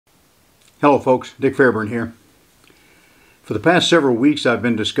Hello folks, Dick Fairburn here. For the past several weeks I've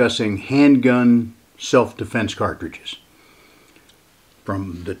been discussing handgun self-defense cartridges.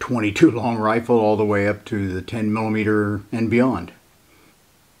 From the .22 long rifle all the way up to the 10mm and beyond.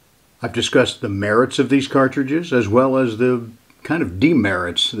 I've discussed the merits of these cartridges as well as the kind of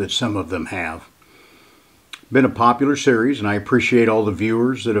demerits that some of them have. Been a popular series, and I appreciate all the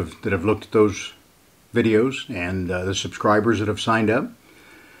viewers that have looked at those videos and the subscribers that have signed up.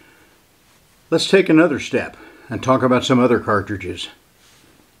 Let's take another step and talk about some other cartridges.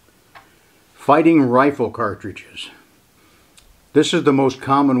 Fighting rifle cartridges. This is the most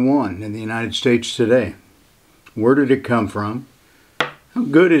common one in the United States today. Where did it come from? How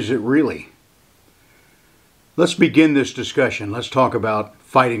good is it really? Let's begin this discussion. Let's talk about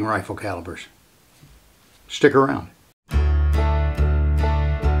fighting rifle calibers. Stick around.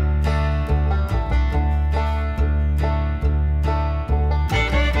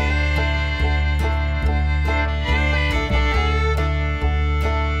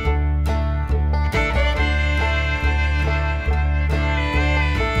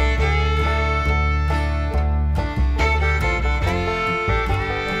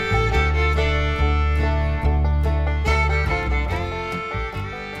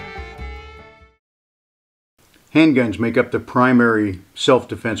 Handguns make up the primary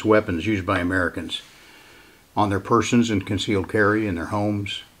self-defense weapons used by Americans on their persons in concealed carry, in their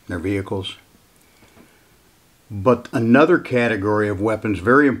homes, their vehicles. But another category of weapons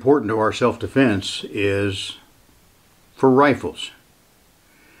very important to our self-defense is for rifles.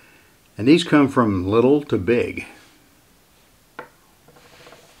 And these come from little to big.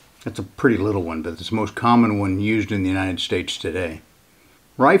 That's a pretty little one, but it's the most common one used in the United States today.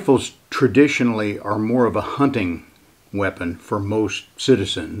 Rifles traditionally are more of a hunting weapon for most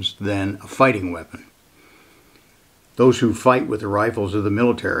citizens than a fighting weapon. Those who fight with the rifles are the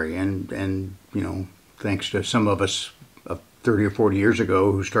military, and you know, thanks to some of us 30 or 40 years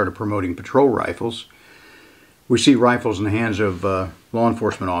ago who started promoting patrol rifles, we see rifles in the hands of law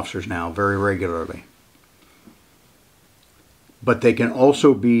enforcement officers now very regularly. But they can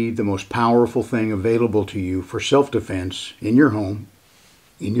also be the most powerful thing available to you for self-defense in your home,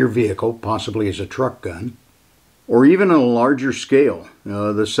 in your vehicle, possibly as a truck gun, or even on a larger scale.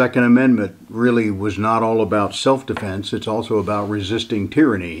 The Second Amendment really was not all about self-defense, it's also about resisting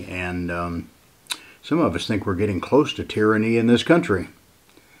tyranny, and some of us think we're getting close to tyranny in this country.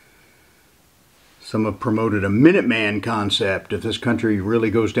 Some have promoted a Minuteman concept. If this country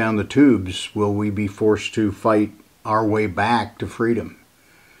really goes down the tubes, will we be forced to fight our way back to freedom?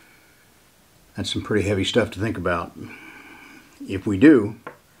 That's some pretty heavy stuff to think about. If we do,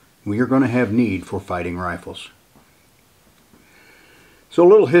 we are going to have need for fighting rifles. So a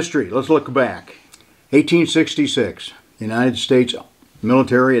little history. Let's look back. 1866, the United States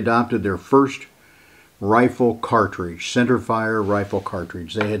military adopted their first rifle cartridge, centerfire rifle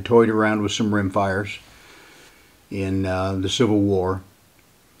cartridge. They had toyed around with some rimfires in the Civil War.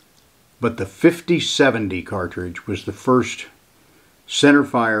 But the 50-70 cartridge was the first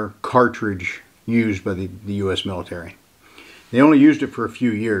centerfire cartridge used by the U.S. military. They only used it for a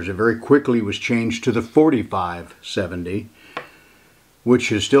few years. It very quickly was changed to the 45-70,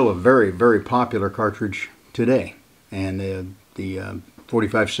 which is still a very, very popular cartridge today. And the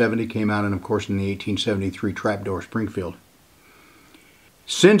 45-70 came out, and of course, in the 1873 Trapdoor Springfield.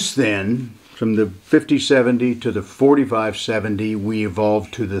 Since then, from the 50-70 to the 45-70, we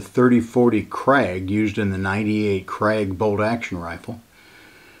evolved to the 30-40 Krag, used in the 98 Krag bolt-action rifle.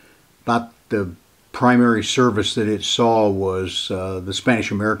 About the primary service that it saw was the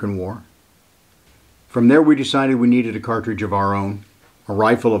Spanish-American War. From there we decided we needed a cartridge of our own, a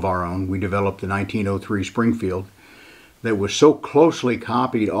rifle of our own. We developed the 1903 Springfield that was so closely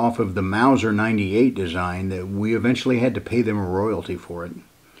copied off of the Mauser 98 design that we eventually had to pay them a royalty for it.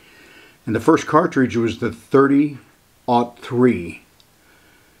 And the first cartridge was the 30-03.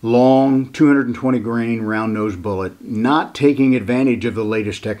 Long 220 grain round nose bullet, not taking advantage of the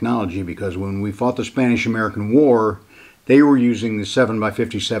latest technology, because when we fought the Spanish-American War, they were using the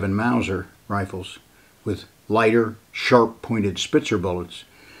 7x57 Mauser rifles with lighter, sharp-pointed Spitzer bullets.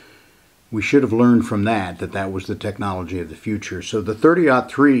 We should have learned from that that was the technology of the future. So the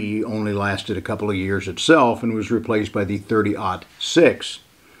 30-03 only lasted a couple of years itself and was replaced by the 30-06.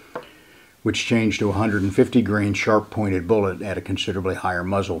 Which changed to a 150 grain sharp-pointed bullet at a considerably higher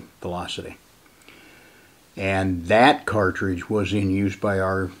muzzle velocity. And that cartridge was in use by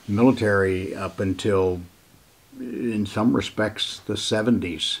our military up until, in some respects, the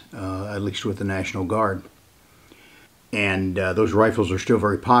 70s, at least with the National Guard. And those rifles are still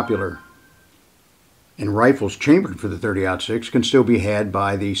very popular. And rifles chambered for the 30-06 can still be had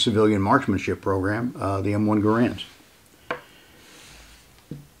by the civilian marksmanship program, the M1 Garands.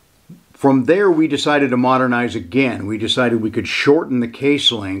 From there, we decided to modernize again. We decided we could shorten the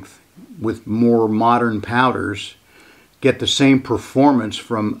case length with more modern powders, get the same performance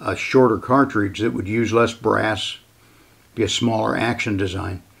from a shorter cartridge that would use less brass, be a smaller action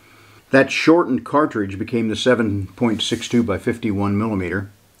design. That shortened cartridge became the 7.62 by 51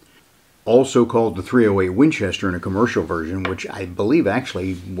 millimeter, also called the 308 Winchester in a commercial version, which I believe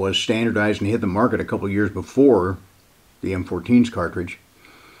actually was standardized and hit the market a couple years before the M14's cartridge.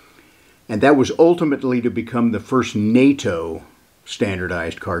 And that was ultimately to become the first NATO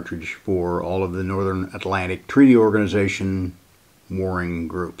standardized cartridge for all of the Northern Atlantic Treaty Organization warring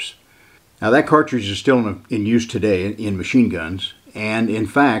groups. Now that cartridge is still in use today in machine guns, and in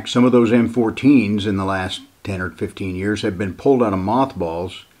fact some of those M14s in the last 10 or 15 years have been pulled out of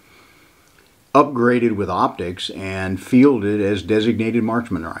mothballs, upgraded with optics, and fielded as designated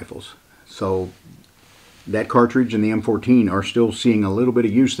marksman rifles. So that cartridge and the M14 are still seeing a little bit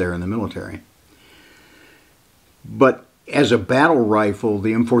of use there in the military. But as a battle rifle,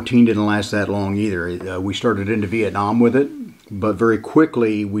 the M14 didn't last that long either. We started into Vietnam with it, but very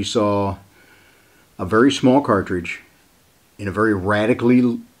quickly we saw a very small cartridge in a very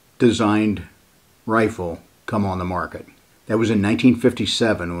radically designed rifle come on the market. That was in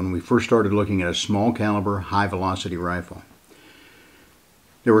 1957 when we first started looking at a small caliber, high velocity rifle.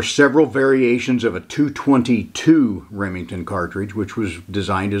 There were several variations of a 222 Remington cartridge, which was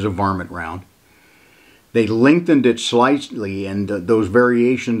designed as a varmint round. They lengthened it slightly, and those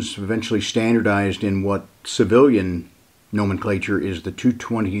variations eventually standardized in what civilian nomenclature is the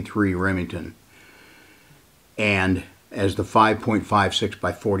 223 Remington, and as the 5.56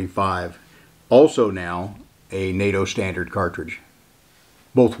 by 45, also now a NATO standard cartridge.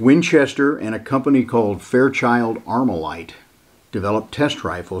 Both Winchester and a company called Fairchild Armalite developed test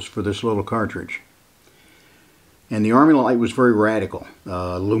rifles for this little cartridge. And the Armalite was very radical.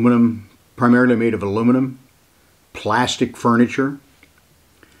 Aluminum, primarily made of aluminum, plastic furniture,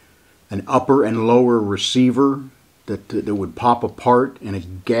 an upper and lower receiver that would pop apart, and a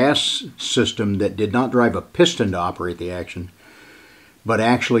gas system that did not drive a piston to operate the action, but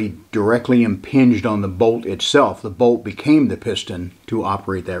actually directly impinged on the bolt itself. The bolt became the piston to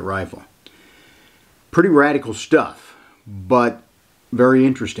operate that rifle. Pretty radical stuff, but very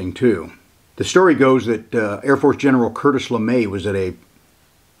interesting too. The story goes that Air Force General Curtis LeMay was at a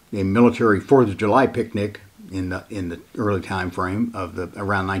military 4th of July picnic in the early time frame of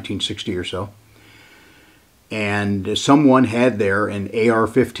around 1960 or so. And someone had there an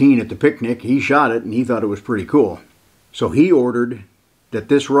AR-15 at the picnic. He shot it and he thought it was pretty cool. So he ordered that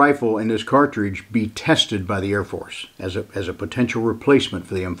this rifle and this cartridge be tested by the Air Force as a potential replacement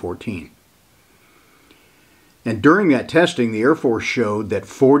for the M14. And during that testing, the Air Force showed that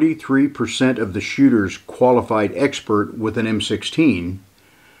 43% of the shooters qualified expert with an M16,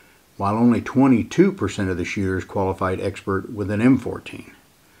 while only 22% of the shooters qualified expert with an M14.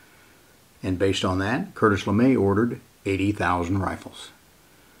 And based on that, Curtis LeMay ordered 80,000 rifles.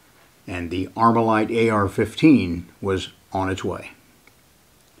 And the Armalite AR-15 was on its way.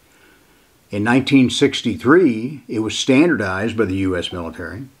 In 1963, it was standardized by the U.S.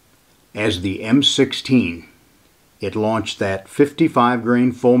 military as the M16. It launched that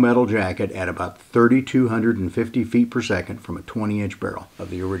 55-grain full metal jacket at about 3,250 feet per second from a 20-inch barrel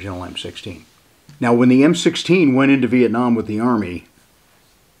of the original M16. Now, when the M16 went into Vietnam with the Army,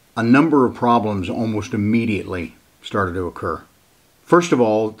 a number of problems almost immediately started to occur. First of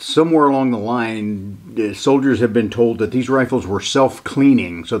all, somewhere along the line, the soldiers had been told that these rifles were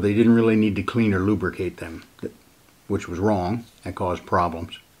self-cleaning, so they didn't really need to clean or lubricate them, which was wrong. That caused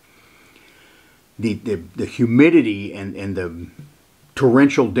problems. The humidity and the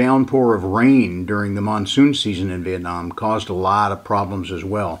torrential downpour of rain during the monsoon season in Vietnam caused a lot of problems as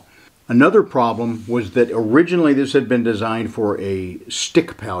well. Another problem was that originally this had been designed for a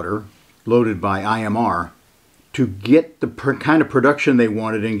stick powder loaded by IMR. To get the kind of production they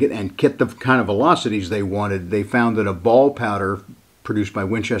wanted and get the kind of velocities they wanted, they found that a ball powder produced by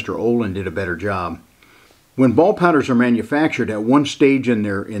Winchester Olin did a better job. When ball powders are manufactured, at one stage in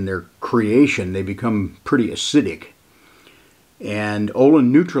their creation, they become pretty acidic. And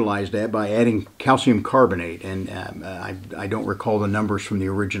Olin neutralized that by adding calcium carbonate. And I don't recall the numbers from the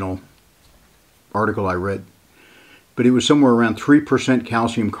original article I read, but it was somewhere around 3%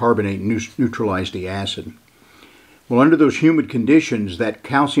 calcium carbonate neutralized the acid. Well, under those humid conditions, that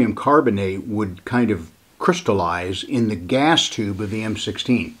calcium carbonate would kind of crystallize in the gas tube of the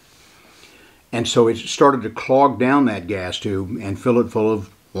M16. And so it started to clog down that gas tube and fill it full of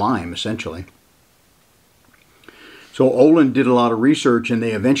lime, essentially. So Olin did a lot of research, and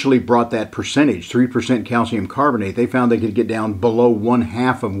they eventually brought that percentage, 3% calcium carbonate. They found they could get down below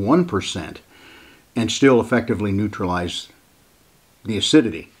 1/2 of 1% and still effectively neutralize the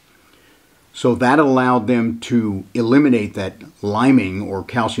acidity. So that allowed them to eliminate that liming or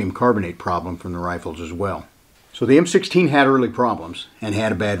calcium carbonate problem from the rifles as well. So the M16 had early problems and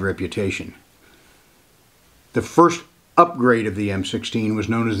had a bad reputation. The first upgrade of the M16 was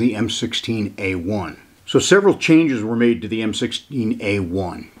known as the M16A1. So several changes were made to the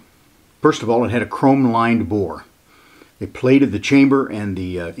M16A1. First of all, it had a chrome-lined bore. They plated the chamber and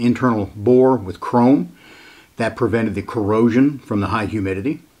the internal bore with chrome. That prevented the corrosion from the high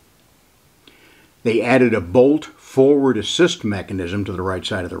humidity. They added a bolt forward assist mechanism to the right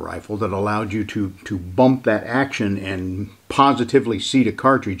side of the rifle that allowed you to bump that action and positively seat a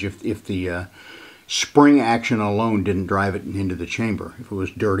cartridge if the spring action alone didn't drive it into the chamber, if it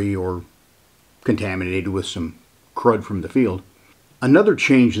was dirty or contaminated with some crud from the field. Another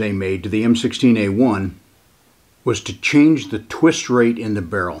change they made to the M16A1 was to change the twist rate in the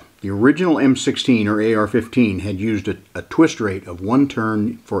barrel. The original M16 or AR-15 had used a twist rate of 1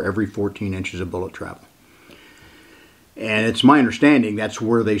 turn for every 14 inches of bullet travel. And it's my understanding that's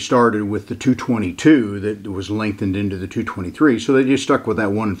where they started with the 222 that was lengthened into the 223, so they just stuck with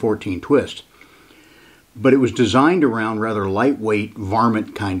that 1 in 14 twist. But it was designed around rather lightweight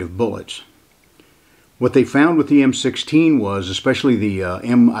varmint kind of bullets. What they found with the M16 was, especially the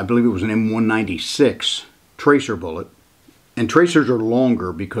I believe it was an M196 tracer bullet, and tracers are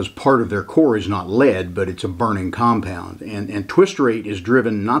longer because part of their core is not lead, but it's a burning compound. And twist rate is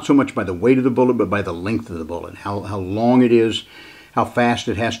driven not so much by the weight of the bullet, but by the length of the bullet, how long it is, how fast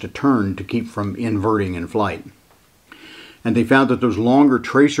it has to turn to keep from inverting in flight. And they found that those longer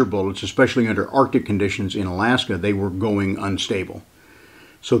tracer bullets, especially under Arctic conditions in Alaska, they were going unstable.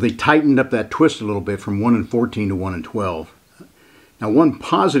 So they tightened up that twist a little bit from 1 in 14 to 1 in 12. Now, one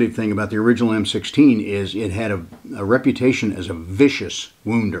positive thing about the original M16 is it had a reputation as a vicious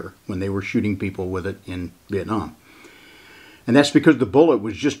wounder when they were shooting people with it in Vietnam. And that's because the bullet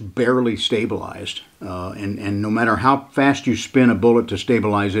was just barely stabilized. And no matter how fast you spin a bullet to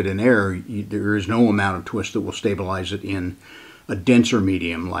stabilize it in air, there is no amount of twist that will stabilize it in a denser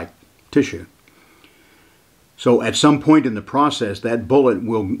medium like tissue. So at some point in the process, that bullet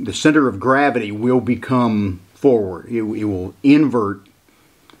the center of gravity will become forward. It will invert,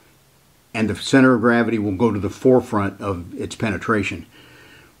 and the center of gravity will go to the forefront of its penetration.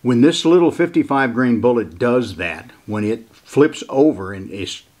 When this little 55 grain bullet does that, when it flips over and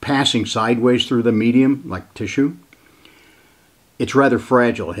is passing sideways through the medium, like tissue, it's rather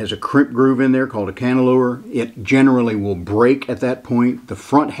fragile. It has a crimp groove in there called a cantilever. It generally will break at that point. The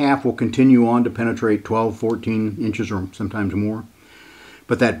front half will continue on to penetrate 12, 14 inches or sometimes more.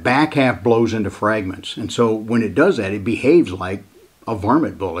 But that back half blows into fragments. And so when it does that, it behaves like a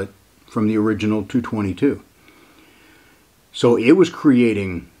varmint bullet from the original 222. So it was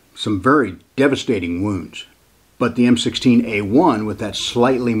creating some very devastating wounds. But the M16A1, with that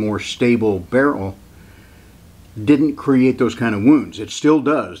slightly more stable barrel, didn't create those kind of wounds. It still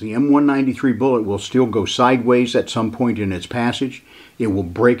does. The M193 bullet will still go sideways at some point in its passage. It will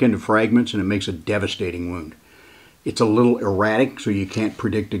break into fragments, and it makes a devastating wound. It's a little erratic, so you can't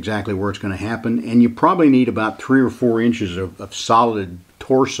predict exactly where it's going to happen. And you probably need about 3 or 4 inches of solid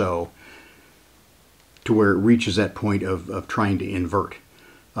torso to where it reaches that point of trying to invert.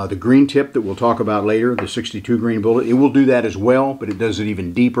 The green tip that we'll talk about later, the 62 grain bullet, it will do that as well, but it does it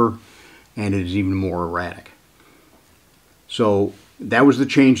even deeper, and it is even more erratic. So that was the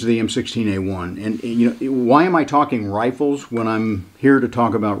change to the M16A1. And you know, why am I talking rifles when I'm here to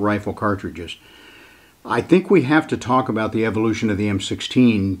talk about rifle cartridges? I think we have to talk about the evolution of the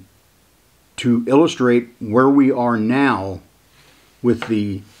M16 to illustrate where we are now with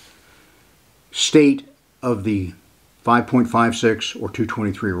the state of the 5.56 or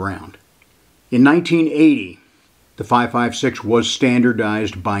 223 round. In 1980, the 5.56 was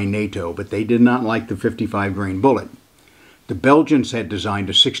standardized by NATO, but they did not like the 55 grain bullet. The Belgians had designed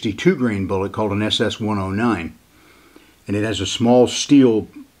a 62 grain bullet called an SS-109, and it has a small steel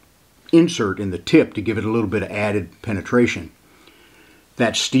insert in the tip to give it a little bit of added penetration.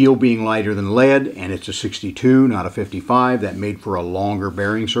 That steel being lighter than lead, and it's a 62, not a 55, that made for a longer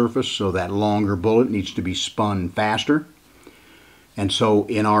bearing surface, so that longer bullet needs to be spun faster. And so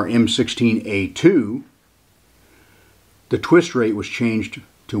in our M16A2, the twist rate was changed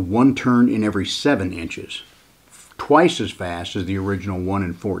to 1 turn in every 7 inches, twice as fast as the original 1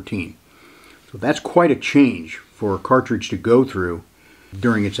 in 14. So that's quite a change for a cartridge to go through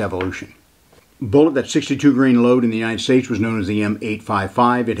during its evolution. Bullet, that 62 grain load in the United States, was known as the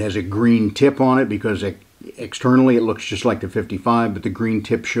M855. It has a green tip on it because Externally, it looks just like the 55, but the green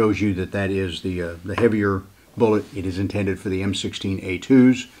tip shows you that that is the heavier bullet. It is intended for the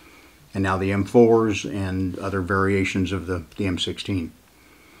M16A2s, and now the M4s and other variations of the M16.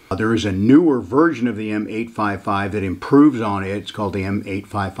 There is a newer version of the M855 that improves on it. It's called the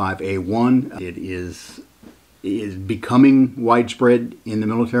M855A1. It is becoming widespread in the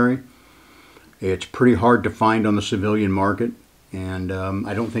military. It's pretty hard to find on the civilian market, and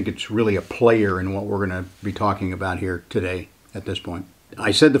I don't think it's really a player in what we're going to be talking about here today at this point.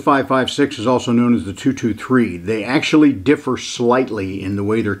 I said the 5.56 is also known as the 2.23. They actually differ slightly in the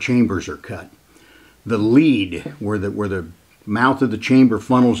way their chambers are cut. The lead, where the mouth of the chamber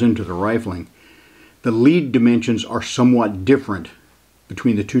funnels into the rifling, the lead dimensions are somewhat different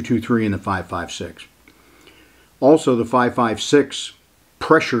between the 2.23 and the 5.56. Also, the 5.56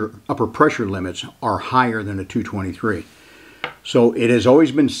 upper pressure limits are higher than a 2.23. So it has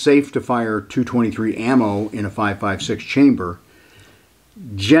always been safe to fire 2.23 ammo in a 5.56 chamber.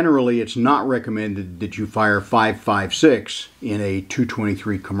 Generally, it's not recommended that you fire 5.56 in a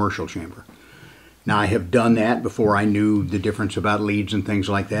 2.23 commercial chamber. Now, I have done that before I knew the difference about leads and things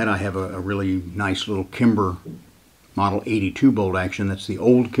like that. I have a really nice little Kimber Model 82 bolt action. That's the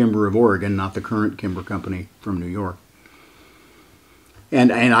old Kimber of Oregon, not the current Kimber company from New York.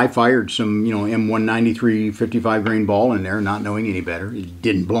 And I fired some, M193 55 grain ball in there, not knowing any better. It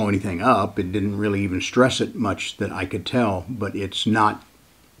didn't blow anything up. It didn't really even stress it much that I could tell, but it's not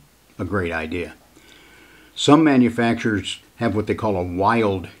a great idea. Some manufacturers have what they call a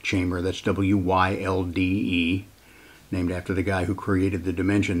wild chamber. That's W-Y-L-D-E, named after the guy who created the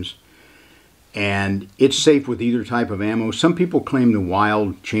dimensions. And it's safe with either type of ammo. Some people claim the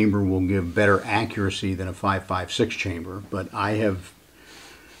wild chamber will give better accuracy than a 5.56 chamber, but I have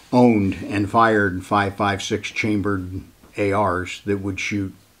owned and fired 5.56 chambered ARs that would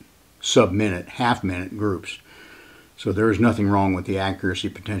shoot sub-minute, half-minute groups. So there is nothing wrong with the accuracy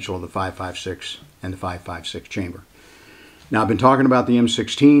potential of the 5.56 and the 5.56 chamber. Now, I've been talking about the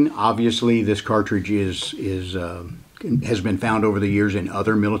M16. Obviously, this cartridge has been found over the years in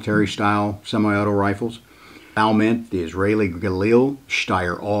other military-style semi-auto rifles. Valmet, the Israeli Galil,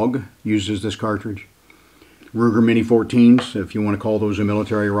 Steyr AUG uses this cartridge. Ruger Mini 14s, if you want to call those a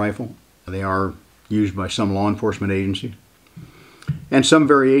military rifle. They are used by some law enforcement agencies. And some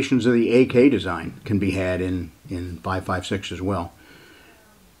variations of the AK design can be had in 5.56 as well.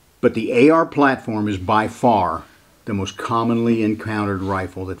 But the AR platform is by far the most commonly encountered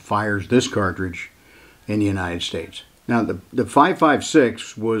rifle that fires this cartridge in the United States. Now, the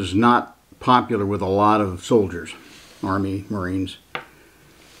 5.56 was not popular with a lot of soldiers, Army, Marines.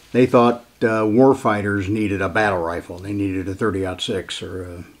 They thought warfighters needed a battle rifle. They needed a 30-06 or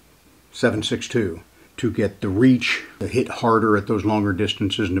a 7.62 to get the reach, to hit harder at those longer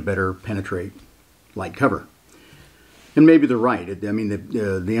distances, and to better penetrate light cover. And maybe they're right. I mean, the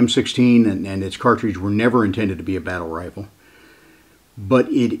M16 and its cartridge were never intended to be a battle rifle. But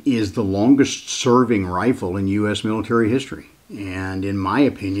it is the longest serving rifle in U.S. military history. And in my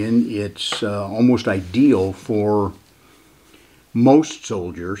opinion, it's almost ideal for most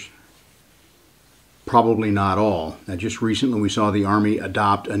soldiers, probably not all. Now, just recently we saw the Army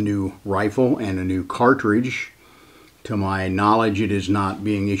adopt a new rifle and a new cartridge. To my knowledge, it is not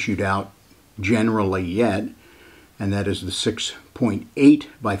being issued out generally yet, and that is the 6.8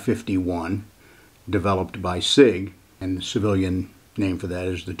 by 51, developed by SIG, and the civilian name for that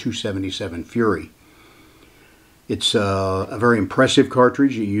is the 277 Fury. It's a very impressive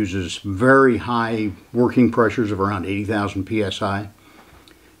cartridge. It uses very high working pressures of around 80,000 psi.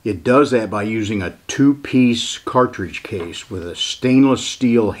 It does that by using a two-piece cartridge case with a stainless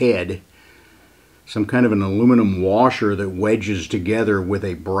steel head, some kind of an aluminum washer that wedges together with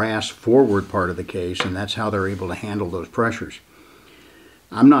a brass forward part of the case, and that's how they're able to handle those pressures.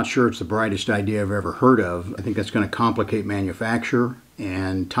 I'm not sure it's the brightest idea I've ever heard of. I think that's going to complicate manufacture,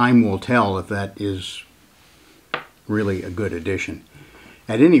 and time will tell if that is really a good addition.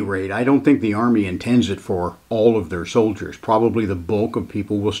 At any rate, I don't think the Army intends it for all of their soldiers. Probably the bulk of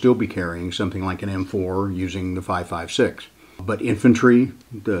people will still be carrying something like an M4 using the 5.56. But infantry,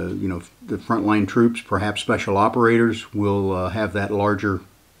 the frontline troops, perhaps special operators will have that larger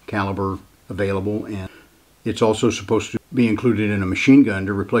caliber available, and it's also supposed to be included in a machine gun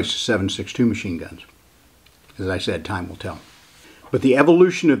to replace the 7.62 machine guns. As I said, time will tell. But the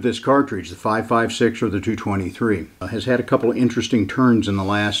evolution of this cartridge, the 5.56 or the 2.23, has had a couple of interesting turns in the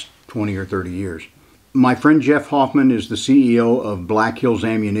last 20 or 30 years. My friend Jeff Hoffman is the CEO of Black Hills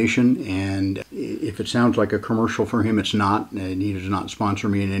Ammunition, and if it sounds like a commercial for him, it's not, and he does not sponsor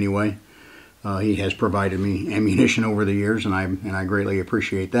me in any way. He has provided me ammunition over the years, and I greatly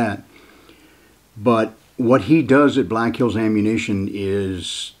appreciate that. But what he does at Black Hills Ammunition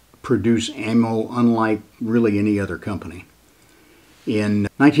is produce ammo unlike really any other company. In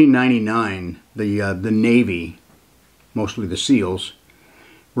 1999, the Navy, mostly the SEALs,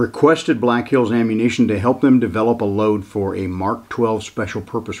 requested Black Hills Ammunition to help them develop a load for a Mark 12 special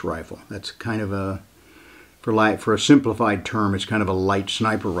purpose rifle. That's kind of a, for a simplified term, it's kind of a light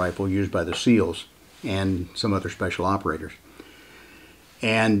sniper rifle used by the SEALs and some other special operators.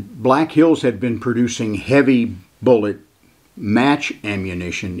 And Black Hills had been producing heavy bullet match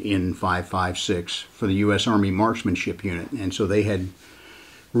ammunition in 5.56 for the U.S. Army Marksmanship Unit, and so they had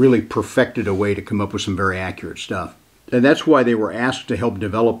really perfected a way to come up with some very accurate stuff. And that's why they were asked to help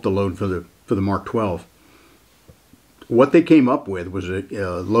develop the load for the Mark 12. What they came up with was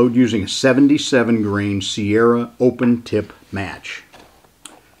a load using a 77 grain Sierra open tip match.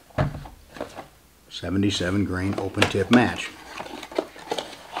 77 grain open tip match.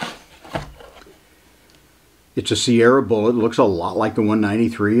 It's a Sierra bullet. It looks a lot like the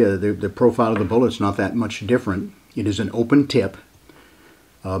 193. The profile of the bullet's not that much different. It is an open tip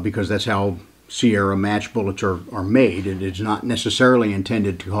because that's how Sierra match bullets are made. It is not necessarily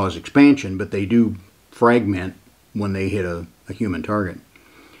intended to cause expansion, but they do fragment when they hit a human target.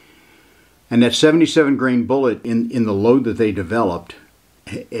 And that 77 grain bullet in the load that they developed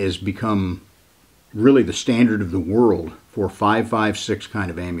has become really the standard of the world for 5.56 kind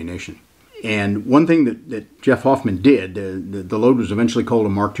of ammunition. And one thing that Jeff Hoffman did, the load was eventually called a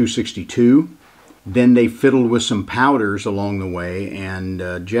Mark 262. Then they fiddled with some powders along the way,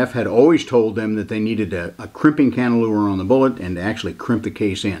 and Jeff had always told them that they needed a crimping cantilever on the bullet and to actually crimp the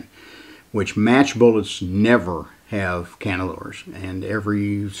case in, which match bullets never have cantilevers. And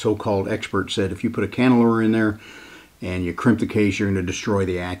every so-called expert said if you put a cantilever in there and you crimp the case, you're going to destroy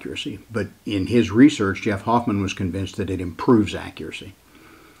the accuracy. But in his research, Jeff Hoffman was convinced that it improves accuracy.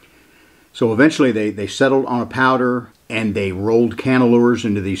 So eventually they settled on a powder, and they rolled cantilevers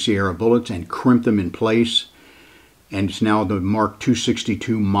into these Sierra bullets and crimped them in place. And it's now the Mark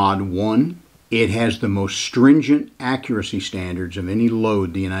 262 Mod 1. It has the most stringent accuracy standards of any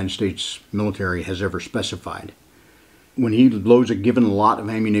load the United States military has ever specified. When he loads a given lot of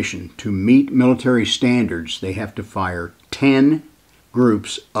ammunition, to meet military standards, they have to fire 10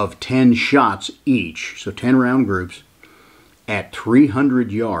 groups of 10 shots each, so 10 round groups, at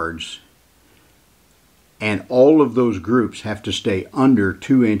 300 yards. And all of those groups have to stay under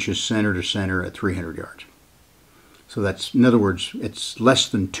 2 inches center to center at 300 yards. So that's, in other words, it's less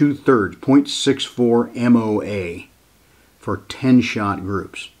than 2/3, 0.64 MOA for 10-shot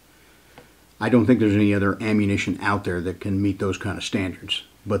groups. I don't think there's any other ammunition out there that can meet those kind of standards,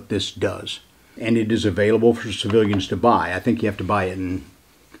 but this does. And it is available for civilians to buy. I think you have to buy it in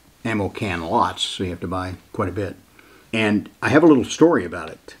ammo can lots, so you have to buy quite a bit. And I have a little story about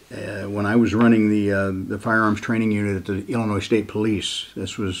it. When I was running the firearms training unit at the Illinois State Police,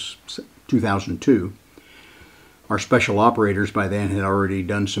 this was 2002, our special operators by then had already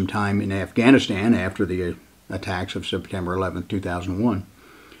done some time in Afghanistan after the attacks of September 11th, 2001.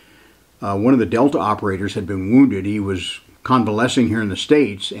 One of the Delta operators had been wounded. He was convalescing here in the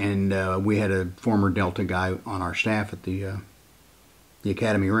States, and we had a former Delta guy on our staff at the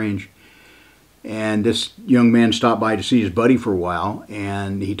Academy Range. And this young man stopped by to see his buddy for a while,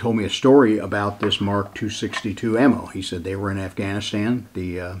 and he told me a story about this Mark 262 ammo. He said they were in Afghanistan.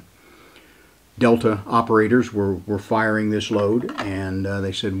 The Delta operators were firing this load, and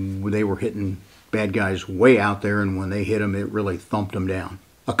they said they were hitting bad guys way out there, and when they hit them, it really thumped them down.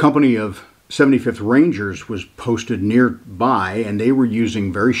 A company of 75th Rangers was posted nearby, and they were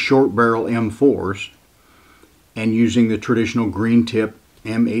using very short barrel M4s and using the traditional green tip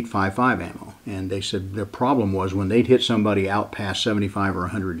M855 ammo. And they said the problem was when they'd hit somebody out past 75 or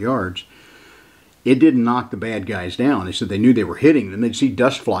 100 yards, it didn't knock the bad guys down. They said they knew they were hitting them. They'd see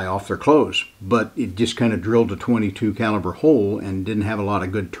dust fly off their clothes, but it just kind of drilled a .22 caliber hole and didn't have a lot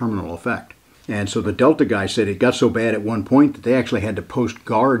of good terminal effect. And so the Delta guy said it got so bad at one point that they actually had to post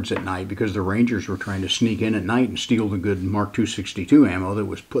guards at night because the Rangers were trying to sneak in at night and steal the good Mark 262 ammo that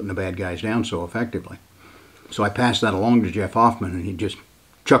was putting the bad guys down so effectively. So I passed that along to Jeff Hoffman, and he just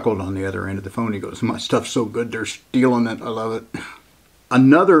chuckled on the other end of the phone. He goes, "My stuff's so good, they're stealing it. I love it."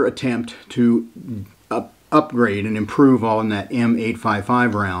 Another attempt to upgrade and improve on that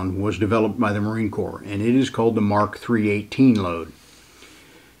M855 round was developed by the Marine Corps, and it is called the Mark 318 load.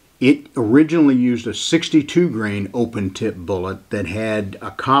 It originally used a 62 grain open tip bullet that had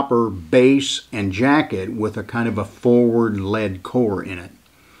a copper base and jacket with a kind of a forward lead core in it.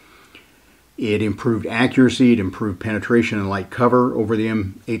 It improved accuracy, it improved penetration and light cover over the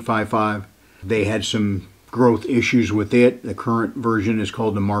M855. They had some growth issues with it. The current version is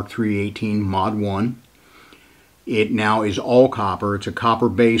called the Mark 318 Mod 1. It now is all copper. It's a copper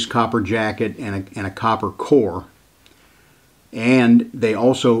base, copper jacket, and a copper core. And they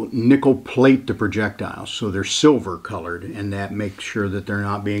also nickel plate the projectiles, so they're silver colored, and that makes sure that they're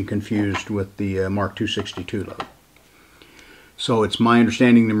not being confused with the Mark 262 load. So it's my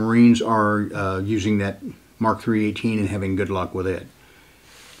understanding the Marines are using that Mark 318 and having good luck with it.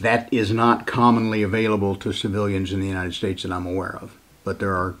 That is not commonly available to civilians in the United States that I'm aware of, but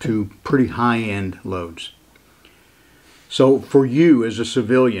there are two pretty high-end loads. So for you as a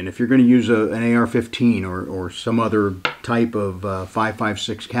civilian, if you're going to use an AR-15 or some other type of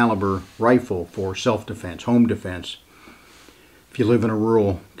 5.56 caliber rifle for self-defense, home defense, if you live in a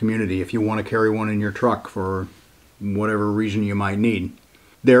rural community, if you want to carry one in your truck for whatever reason you might need,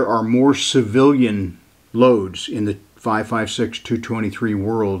 there are more civilian loads in the 5.56 223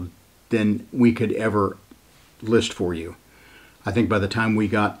 world than we could ever list for you. I think by the time we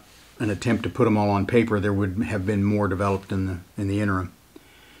got an attempt to put them all on paper, there would have been more developed in the interim.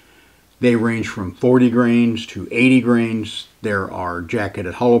 They range from 40 grains to 80 grains. There are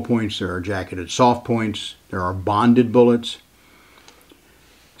jacketed hollow points. There are jacketed soft points. There are bonded bullets.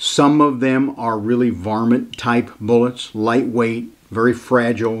 Some of them are really varmint type bullets, lightweight, very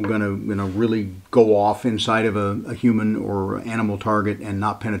fragile, gonna really go off inside of a human or animal target and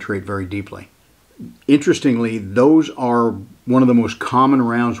not penetrate very deeply. Interestingly, those are one of the most common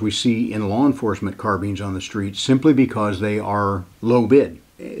rounds we see in law enforcement carbines on the street, simply because they are low bid.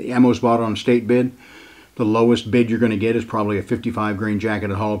 Ammo's bought on state bid. The lowest bid you're going to get is probably a 55 grain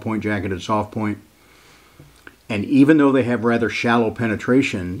jacketed hollow point, jacketed soft point. And even though they have rather shallow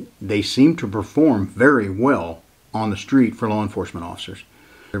penetration, they seem to perform very well on the street for law enforcement officers.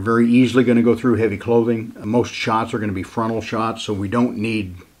 They're very easily going to go through heavy clothing. Most shots are going to be frontal shots, so we don't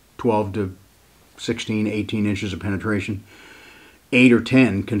need 12 to 16, 18 inches of penetration. 8 or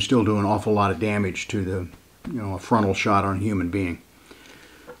 10 can still do an awful lot of damage to a frontal shot on a human being.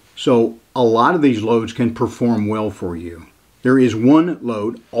 So a lot of these loads can perform well for you. There is one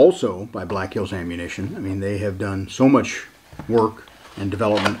load also by Black Hills Ammunition. I mean, they have done so much work and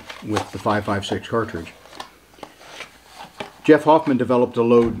development with the 5.56 cartridge. Jeff Hoffman developed a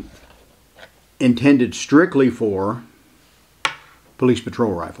load intended strictly for police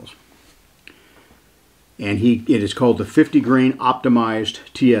patrol rifles. And it is called the 50 grain optimized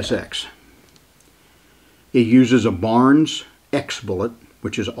TSX. It uses a Barnes X bullet,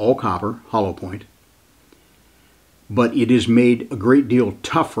 which is all copper, hollow point, but it is made a great deal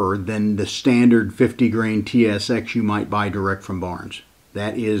tougher than the standard 50 grain TSX you might buy direct from Barnes.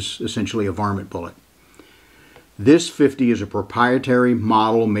 That is essentially a varmint bullet. This 50 is a proprietary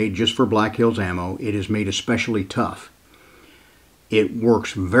model made just for Black Hills Ammo. It is made especially tough. It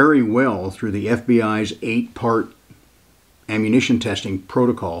works very well through the FBI's 8-part ammunition testing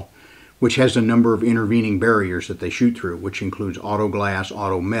protocol, which has a number of intervening barriers that they shoot through, which includes auto glass,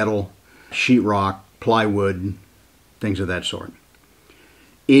 auto metal, sheetrock, plywood, things of that sort.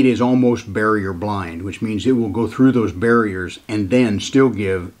 It is almost barrier blind, which means it will go through those barriers and then still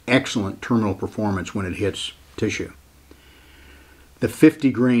give excellent terminal performance when it hits tissue. The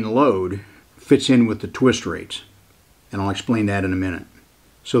 50 grain load fits in with the twist rates, and I'll explain that in a minute.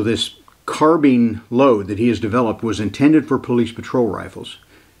 So this carbine load that he has developed was intended for police patrol rifles.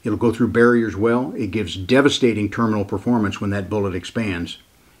 It'll go through barriers well. It gives devastating terminal performance when that bullet expands.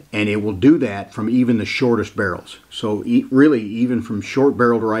 And it will do that from even the shortest barrels. So really, even from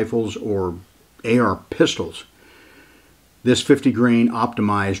short-barreled rifles or AR pistols, this 50 grain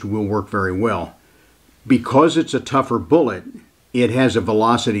optimized will work very well. Because it's a tougher bullet, it has a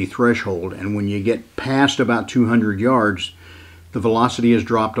velocity threshold, and when you get past about 200 yards, the velocity is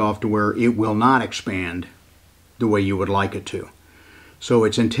dropped off to where it will not expand the way you would like it to. So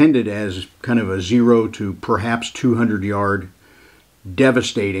it's intended as kind of a 0 to perhaps 200 yard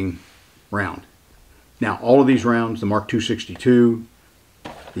devastating round. Now, all of these rounds, the Mark 262,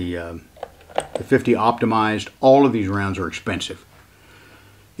 the 50 optimized, all of these rounds are expensive.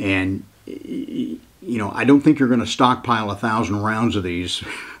 And I don't think you're going to stockpile 1,000 rounds of these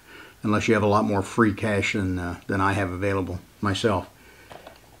unless you have a lot more free cash than I have available myself.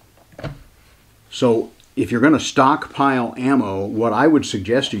 So if you're going to stockpile ammo, what I would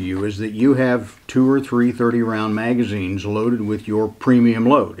suggest to you is that you have 2 or 3 30-round magazines loaded with your premium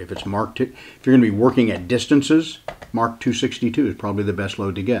load. If it's Mark II, if you're going to be working at distances, Mark 262 is probably the best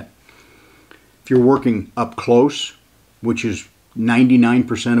load to get. If you're working up close, which is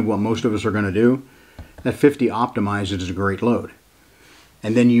 99% of what most of us are going to do, that 50 optimized is a great load.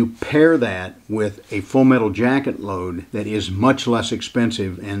 And then you pair that with a full metal jacket load that is much less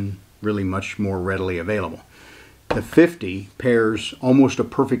expensive and really much more readily available. The 50 pairs almost a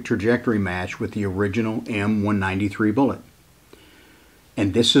perfect trajectory match with the original M193 bullet.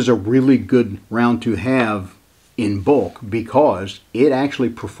 And this is a really good round to have in bulk because it actually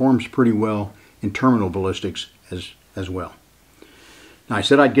performs pretty well in terminal ballistics as well. Now I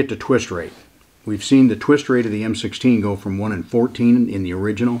said I'd get to twist rate. We've seen the twist rate of the M16 go from 1 in 14 in the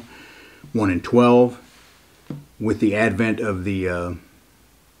original, 1 in 12 with the advent of the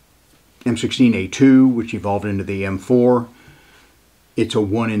M16A2, which evolved into the M4. It's a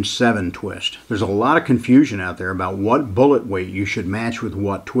 1 in 7 twist. There's a lot of confusion out there about what bullet weight you should match with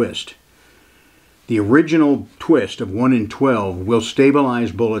what twist. The original twist of 1 in 12 will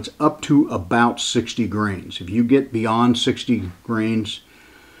stabilize bullets up to about 60 grains. If you get beyond 60 grains,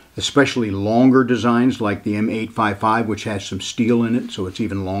 especially longer designs like the M855, which has some steel in it, so it's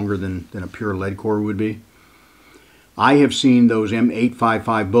even longer than a pure lead core would be. I have seen those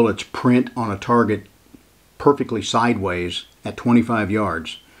M855 bullets print on a target perfectly sideways at 25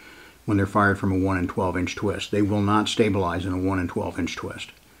 yards when they're fired from a 1 in 12 inch twist. They will not stabilize in a 1 in 12 inch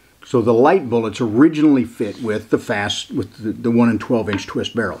twist. So the light bullets originally fit with the 1 in 12 inch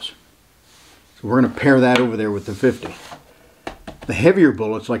twist barrels. So we're going to pair that over there with the 50. The heavier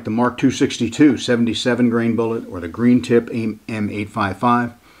bullets like the Mark 262 77 grain bullet or the green tip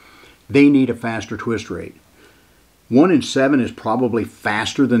M855, they need a faster twist rate. 1 in 7 is probably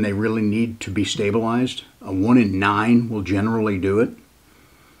faster than they really need to be stabilized. A 1 in 9 will generally do it.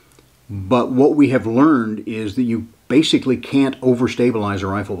 But what we have learned is that you basically can't overstabilize a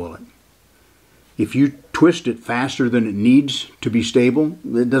rifle bullet. If you twist it faster than it needs to be stable,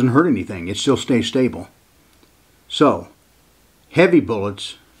 it doesn't hurt anything. It still stays stable. So, heavy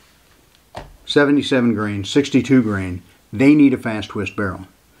bullets, 77 grain, 62 grain, they need a fast twist barrel.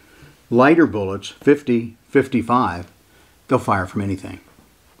 Lighter bullets, 50, 55, they'll fire from anything.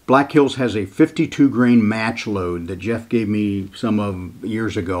 Black Hills has a 52 grain match load that Jeff gave me some of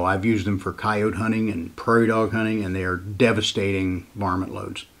years ago. I've used them for coyote hunting and prairie dog hunting, and they are devastating varmint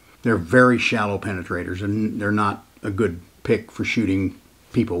loads. They're very shallow penetrators, and they're not a good pick for shooting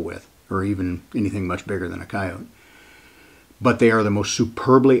people with, or even anything much bigger than a coyote. But they are the most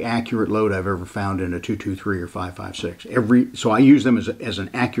superbly accurate load I've ever found in a 223 or 5.56. So I use them as an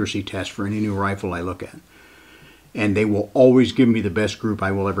accuracy test for any new rifle I look at. And they will always give me the best group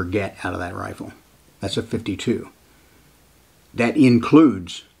I will ever get out of that rifle. That's a 52. That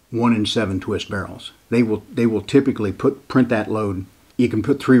includes 1 in 7 twist barrels. They will typically print that load. You can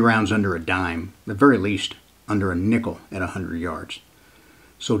put 3 rounds under a dime, at the very least under a nickel at 100 yards.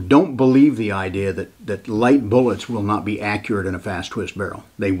 So don't believe the idea that light bullets will not be accurate in a fast twist barrel.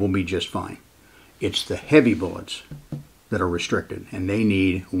 They will be just fine. It's the heavy bullets that are restricted, and they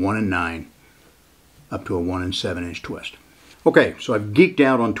need 1 in 9 up to a 1 in 7 inch twist. Okay, so I've geeked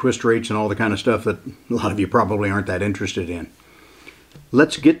out on twist rates and all the kind of stuff that a lot of you probably aren't that interested in.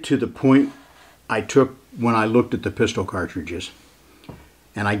 Let's get to the point I took when I looked at the pistol cartridges.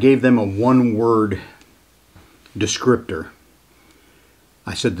 And I gave them a one-word descriptor.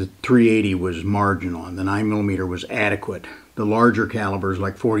 I said the 380 was marginal and the 9mm was adequate. The larger calibers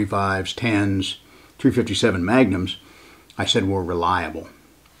like 45s, 10s, 357 Magnums, I said were reliable.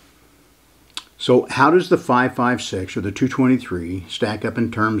 So how does the 5.56 or the 223 stack up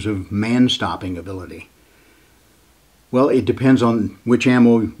in terms of man-stopping ability? Well, it depends on which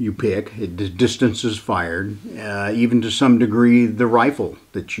ammo you pick, the distances fired, even to some degree the rifle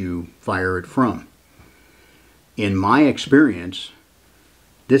that you fire it from. In my experience,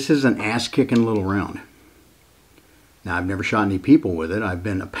 this is an ass-kicking little round. Now, I've never shot any people with it. I've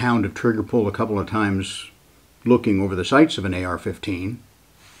been a pound of trigger pull a couple of times looking over the sights of an AR-15,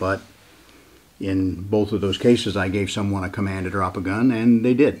 but in both of those cases, I gave someone a command to drop a gun, and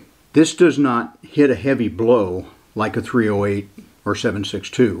they did. This does not hit a heavy blow like a 308 or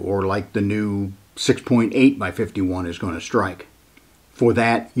 7.62, or like the new 6.8 by 51 is going to strike. For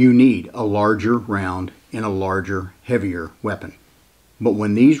that, you need a larger round in a larger, heavier weapon. But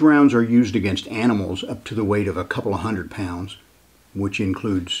when these rounds are used against animals up to the weight of a couple of 100 pounds, which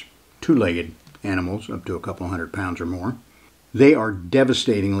includes two-legged animals up to a couple of 100 pounds or more, they are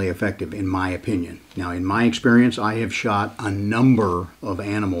devastatingly effective in my opinion. Now, in my experience, I have shot a number of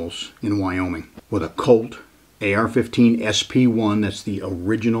animals in Wyoming with a Colt AR-15 SP1, that's the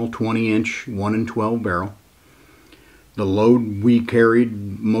original 20-inch 1 in 12 barrel. The load we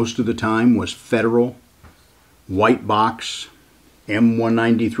carried most of the time was Federal white box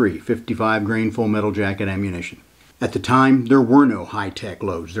M193 55 grain full metal jacket ammunition. At the time, there were no high-tech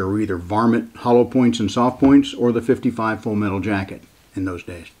loads. There were either varmint hollow points and soft points or the 55 full metal jacket in those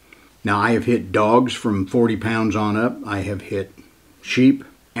days. Now, I have hit dogs from 40 pounds on up. I have hit sheep,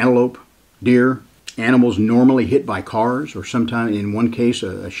 antelope, deer, animals normally hit by cars, or sometimes in one case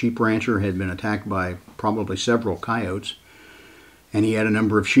a sheep rancher had been attacked by probably several coyotes, and he had a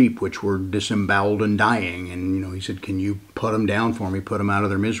number of sheep which were disemboweled and dying, and he said, can you put them down for me, put them out of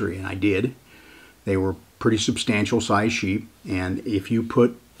their misery? And I did. They were pretty substantial sized sheep, and if you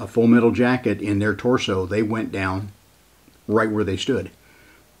put a full metal jacket in their torso, they went down right where they stood.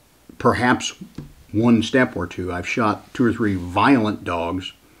 Perhaps one step or two. I've shot 2 or 3 violent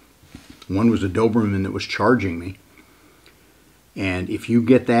dogs. One was a Doberman that was charging me. And if you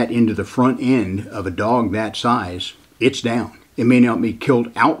get that into the front end of a dog that size, it's down. It may not be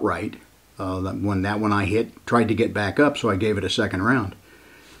killed outright. That one I hit, tried to get back up, so I gave it a second round.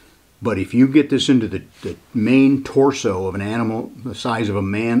 But if you get this into the main torso of an animal the size of a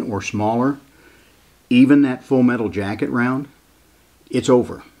man or smaller, even that full metal jacket round, it's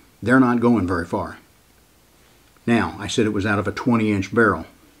over. They're not going very far. Now, I said it was out of a 20-inch barrel.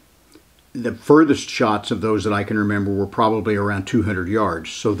 The furthest shots of those that I can remember were probably around 200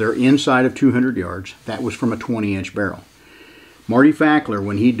 yards. So they're inside of 200 yards. That was from a 20-inch barrel. Marty Fackler,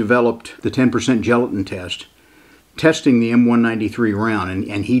 when he developed the 10% gelatin test, testing the M193 round,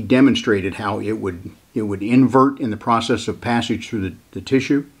 and he demonstrated how it would invert in the process of passage through the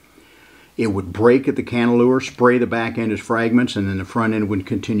tissue. It would break at the cantilever, spray the back end as fragments, and then the front end would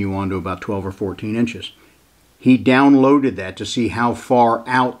continue on to about 12 or 14 inches. He downloaded that to see how far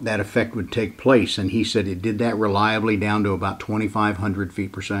out that effect would take place, and he said it did that reliably down to about 2,500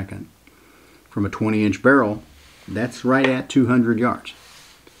 feet per second. From a 20-inch barrel, that's right at 200 yards.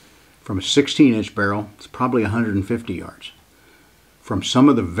 From a 16-inch barrel, it's probably 150 yards. From some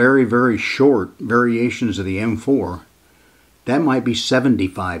of the very, very short variations of the M4, that might be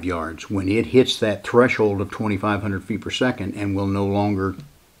 75 yards when it hits that threshold of 2,500 feet per second and will no longer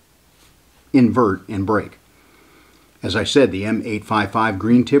invert and break. As I said, the M855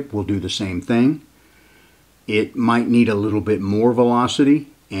 green tip will do the same thing. It might need a little bit more velocity,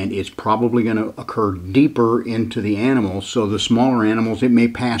 and it's probably going to occur deeper into the animal, so the smaller animals, it may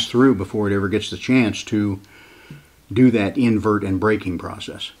pass through before it ever gets the chance to do that invert and breaking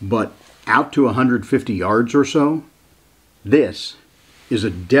process. But out to 150 yards or so, this is a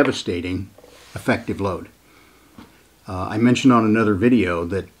devastating effective load. I mentioned on another video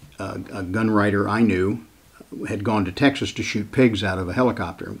that a gun writer I knew had gone to Texas to shoot pigs out of a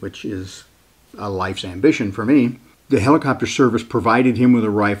helicopter, which is a life's ambition for me. The helicopter service provided him with a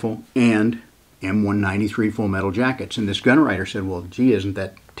rifle and M193 full metal jackets. And this gun writer said, well, gee, isn't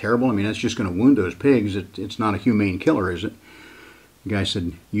that terrible? I mean, that's just going to wound those pigs. It's not a humane killer, is it? The guy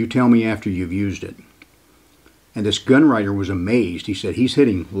said, you tell me after you've used it. And this gun writer was amazed. He said he's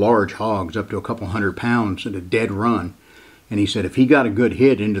hitting large hogs up to a couple 100 pounds at a dead run. And he said if he got a good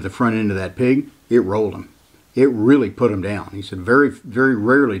hit into the front end of that pig, it rolled him. It really put him down. He said very, very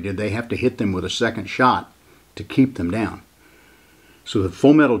rarely did they have to hit them with a second shot to keep them down. So the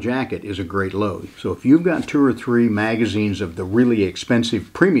full metal jacket is a great load. So if you've got 2 or 3 magazines of the really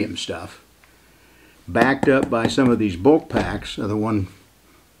expensive premium stuff, backed up by some of these bulk packs of the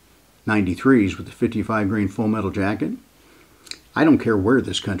 193s with the 55 grain full metal jacket, I don't care where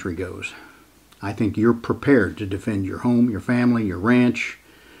this country goes. I think you're prepared to defend your home, your family, your ranch,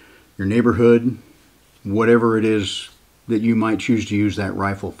 your neighborhood, whatever it is that you might choose to use that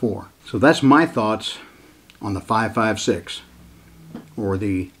rifle for. So that's my thoughts on the 5.56 or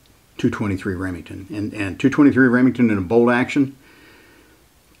the 223 Remington. And 223 Remington in a bolt action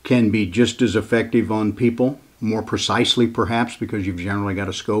can be just as effective on people, more precisely perhaps, because you've generally got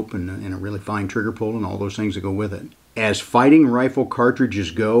a scope and a really fine trigger pull and all those things that go with it. As fighting rifle cartridges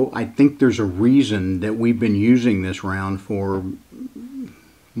go, I think there's a reason that we've been using this round for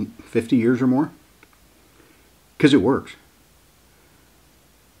 50 years or more. Because it works.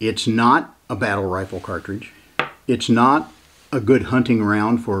 It's not a battle rifle cartridge. It's not a good hunting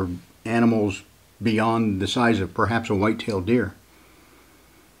round for animals beyond the size of perhaps a white-tailed deer.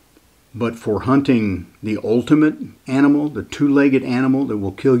 But for hunting the ultimate animal, the 2-legged animal that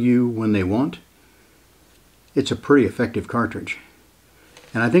will kill you when they want, it's a pretty effective cartridge.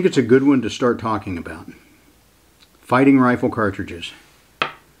 And I think it's a good one to start talking about. Fighting rifle cartridges.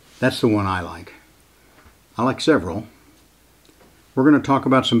 That's the one I like. I like several. We're going to talk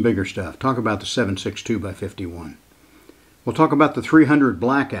about some bigger stuff. Talk about the 7.62 by 51. We'll talk about the 300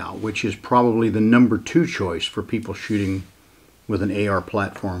 Blackout, which is probably the number 2 choice for people shooting with an AR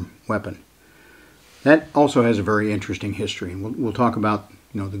platform weapon. That also has a very interesting history. And we'll talk about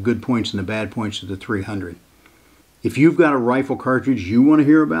the good points and the bad points of the 300. If you've got a rifle cartridge you want to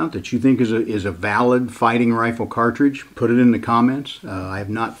hear about that you think is a valid fighting rifle cartridge, put it in the comments. I have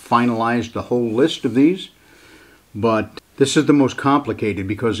not finalized the whole list of these, but This is the most complicated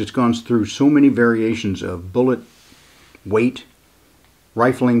because it's gone through so many variations of bullet weight,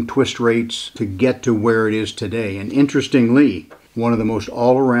 rifling twist rates to get to where it is today. And interestingly, one of the most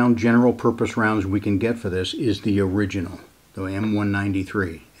all-around general purpose rounds we can get for this is the original, the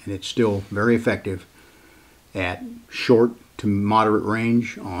M193. And it's still very effective at short to moderate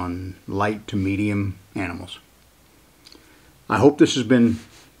range on light to medium animals. I hope this has been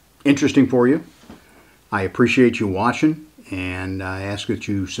interesting for you. I appreciate you watching, and I ask that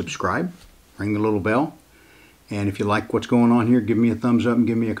you subscribe, ring the little bell, and if you like what's going on here, give me a thumbs up and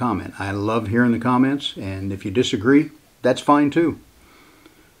give me a comment. I love hearing the comments, and if you disagree, that's fine too.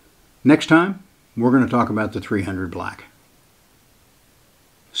 Next time, we're going to talk about the 300 Black.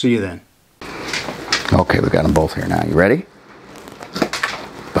 See you then. Okay, we got them both here now. You ready?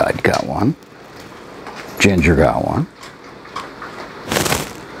 Bud got one. Ginger got one.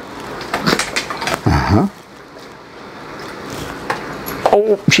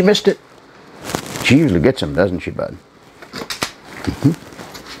 Oh, she missed it. She usually gets them, doesn't she, Bud?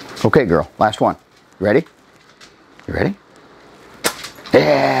 Okay, girl, last one. You ready? You ready?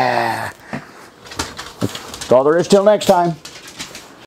 Yeah! That's all there is till next time.